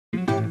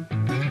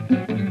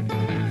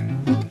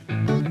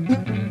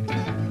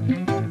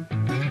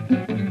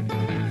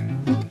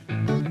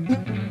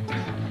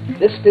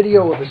This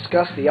video will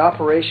discuss the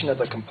operation of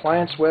the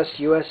Compliance West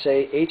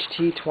USA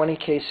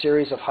HT-20K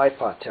series of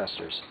Hipot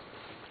testers.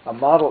 A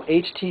model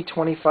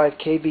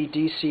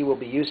HT-25kVacdc will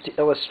be used to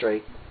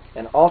illustrate,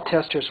 and all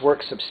testers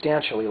work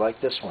substantially like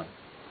this one.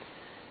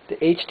 The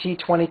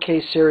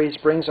HT-20K series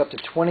brings up to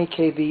 20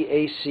 kV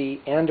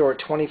AC and or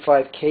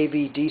 25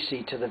 kV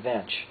DC to the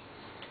bench.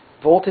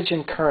 Voltage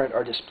and current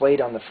are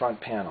displayed on the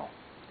front panel.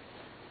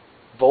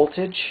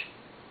 Voltage,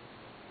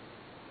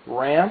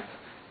 ramp,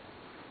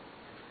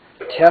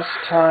 test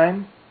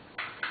time,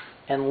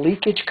 and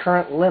leakage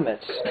current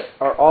limits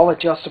are all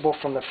adjustable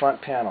from the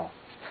front panel.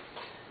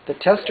 The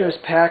tester is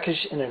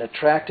packaged in an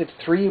attractive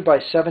 3 by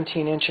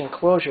 17 inch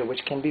enclosure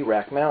which can be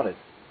rack mounted.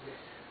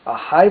 A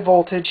high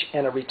voltage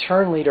and a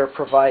return lead are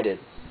provided,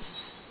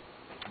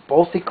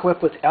 both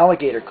equipped with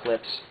alligator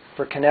clips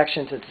for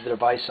connection to the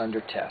device under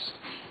test.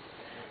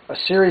 A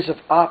series of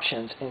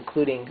options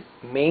including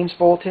mains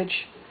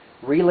voltage,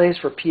 relays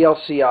for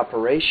PLC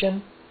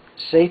operation,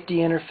 safety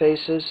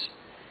interfaces,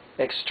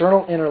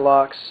 external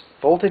interlocks,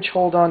 voltage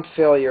hold-on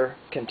failure,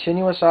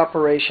 continuous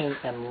operation,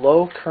 and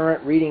low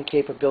current reading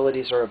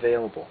capabilities are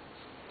available.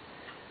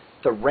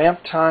 The ramp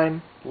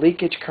time,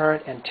 leakage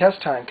current, and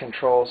test time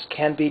controls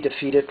can be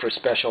defeated for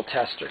special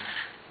tester.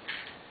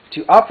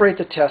 To operate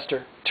the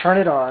tester, turn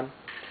it on,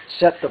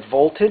 set the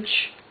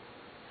voltage,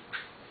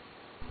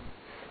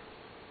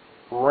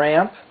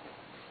 ramp,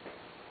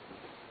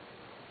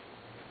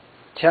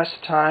 test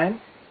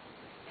time,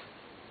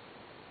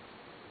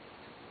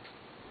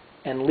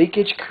 and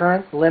leakage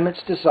current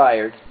limits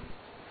desired,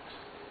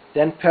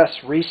 then press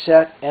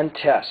reset and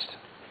test.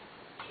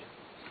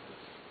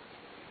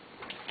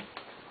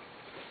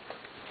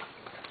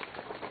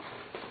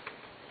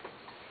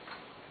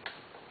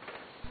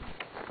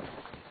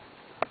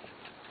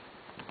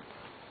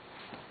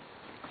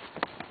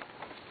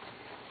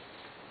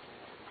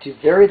 To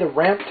vary the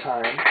ramp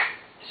time,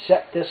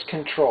 set this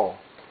control.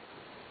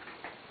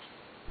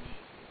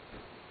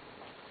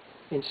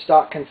 In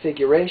stock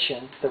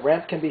configuration, the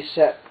ramp can be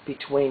set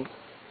between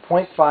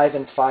 0.5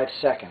 and 5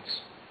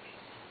 seconds.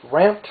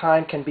 Ramp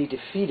time can be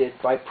defeated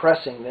by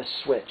pressing this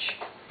switch.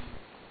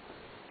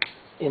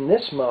 In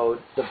this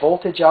mode, the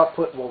voltage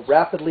output will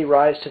rapidly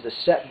rise to the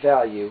set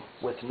value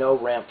with no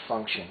ramp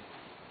function.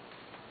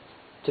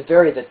 To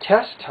vary the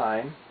test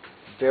time,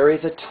 vary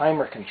the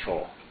timer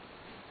control.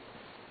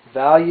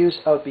 Values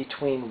of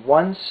between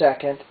 1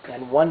 second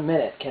and 1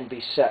 minute can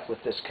be set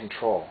with this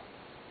control.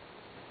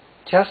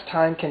 Test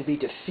time can be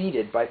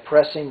defeated by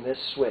pressing this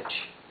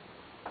switch.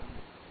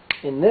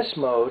 In this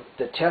mode,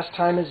 the test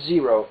time is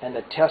 0 and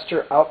the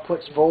tester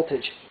outputs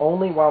voltage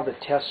only while the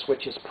test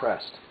switch is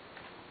pressed.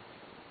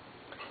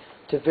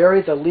 To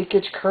vary the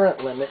leakage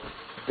current limit,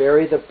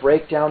 vary the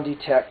breakdown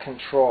detect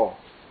control.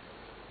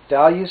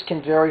 Values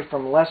can vary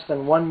from less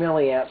than 1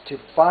 milliamp to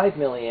 5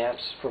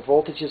 milliamps for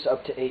voltages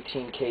up to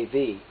 18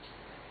 kV,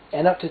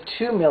 and up to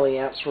 2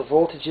 milliamps for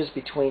voltages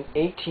between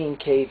 18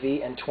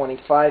 kV and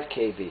 25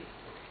 kV.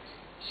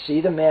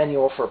 See the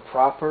manual for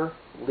proper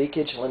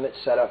leakage limit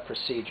setup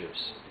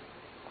procedures.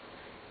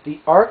 The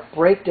arc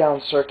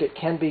breakdown circuit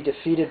can be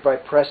defeated by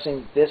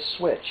pressing this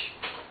switch.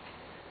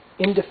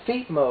 In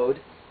defeat mode,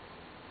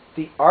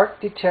 the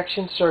arc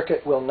detection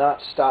circuit will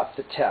not stop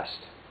the test.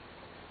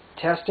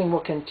 Testing will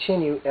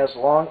continue as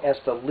long as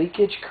the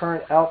leakage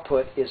current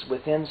output is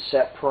within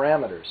set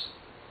parameters.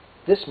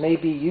 This may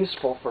be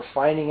useful for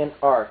finding an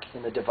arc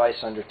in the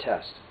device under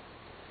test.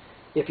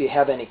 If you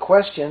have any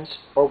questions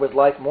or would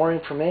like more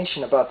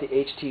information about the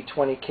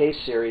HT-20K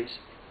series,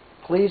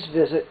 please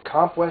visit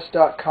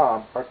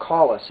compwest.com or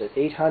call us at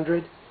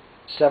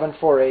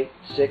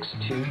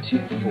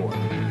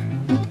 800-748-6224.